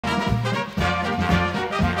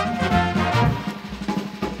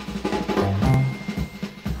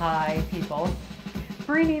Hi, people.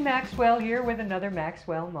 Brini Maxwell here with another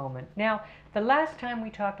Maxwell moment. Now, the last time we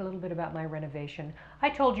talked a little bit about my renovation, I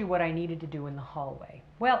told you what I needed to do in the hallway.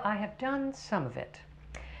 Well, I have done some of it.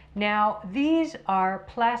 Now, these are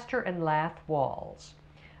plaster and lath walls.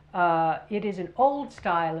 It is an old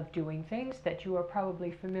style of doing things that you are probably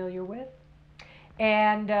familiar with.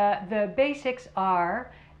 And the basics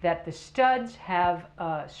are that the studs have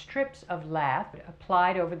strips of lath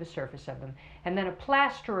applied over the surface of them, and then a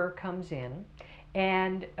plasterer comes in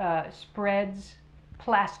and spreads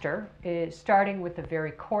plaster, starting with a very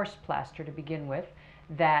coarse plaster to begin with,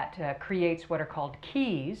 that creates what are called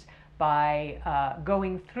keys by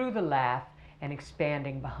going through the lath and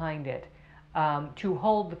expanding behind it to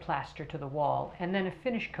hold the plaster to the wall, and then a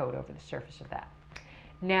finish coat over the surface of that.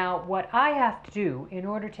 Now, what I have to do in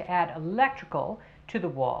order to add electrical to the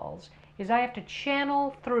walls is I have to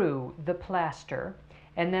channel through the plaster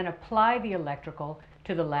and then apply the electrical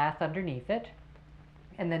to the lath underneath it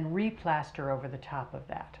and then replaster over the top of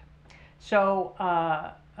that. So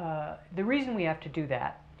the reason we have to do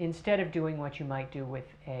that, instead of doing what you might do with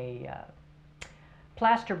a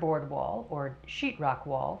plasterboard wall or sheetrock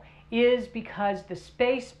wall, is because the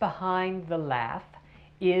space behind the lath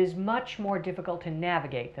is much more difficult to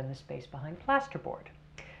navigate than the space behind plasterboard.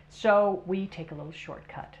 So we take a little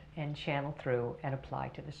shortcut and channel through and apply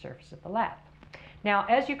to the surface of the lath. Now,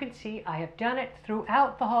 as you can see, I have done it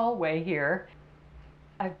throughout the hallway here.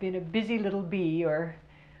 I've been a busy little bee, or,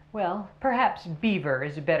 well, perhaps beaver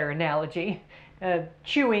is a better analogy,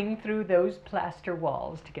 chewing through those plaster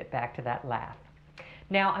walls to get back to that lath.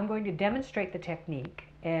 Now, I'm going to demonstrate the technique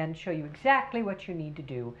and show you exactly what you need to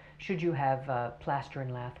do should you have plaster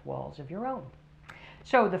and lath walls of your own.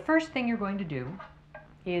 So the first thing you're going to do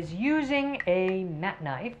is, using a mat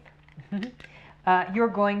knife, you're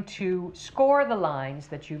going to score the lines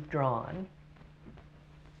that you've drawn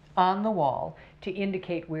on the wall to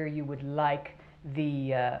indicate where you would like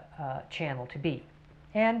the channel to be.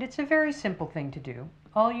 And it's a very simple thing to do.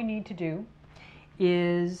 All you need to do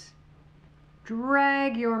is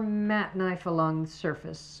drag your mat knife along the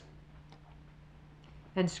surface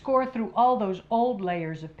and score through all those old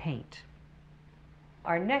layers of paint.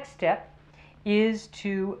 Our next step is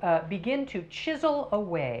to begin to chisel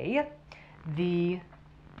away the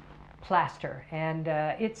plaster, and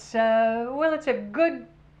it's a good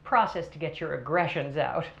process to get your aggressions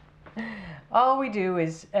out. All we do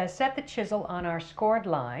is set the chisel on our scored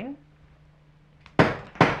line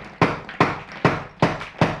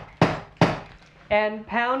and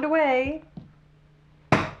pound away.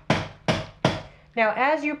 Now,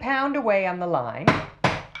 as you pound away on the line,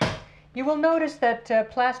 you will notice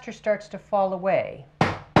that plaster starts to fall away.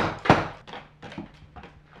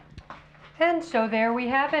 And so there we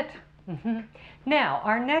have it. Now,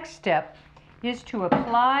 our next step is to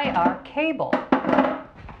apply our cable.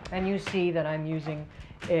 And you see that I'm using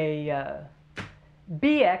a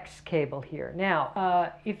BX cable here.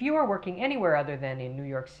 Now, if you are working anywhere other than in New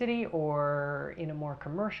York City or in a more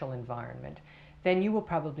commercial environment, then you will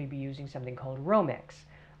probably be using something called Romex.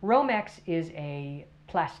 Romex is a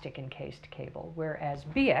plastic encased cable, whereas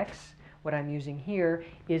BX, what I'm using here,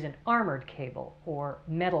 is an armored cable or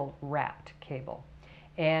metal wrapped cable.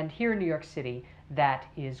 And here in New York City, that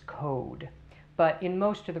is code. But in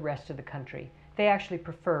most of the rest of the country, they actually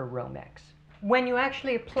prefer Romex. When you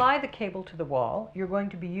actually apply the cable to the wall, you're going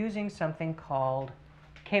to be using something called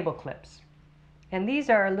cable clips. And these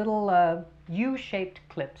are little U-shaped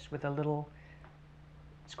clips with a little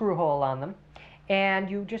screw hole on them. And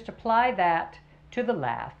you just apply that to the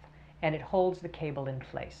lath, and it holds the cable in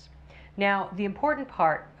place. Now, the important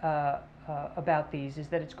part about these is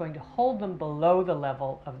that it's going to hold them below the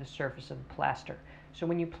level of the surface of the plaster. So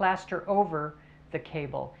when you plaster over the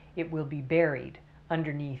cable, it will be buried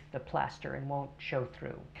underneath the plaster and won't show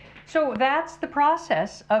through. So that's the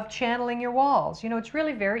process of channeling your walls. You know, it's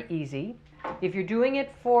really very easy. If you're doing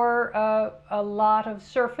it for a lot of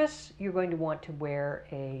surface, you're going to want to wear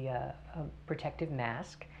a protective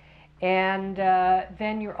mask. And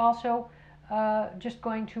then you're also just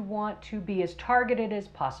going to want to be as targeted as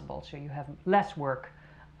possible, so you have less work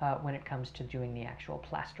when it comes to doing the actual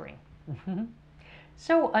plastering.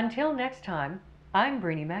 So until next time, I'm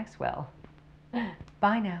Brini Maxwell.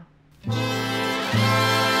 Bye now.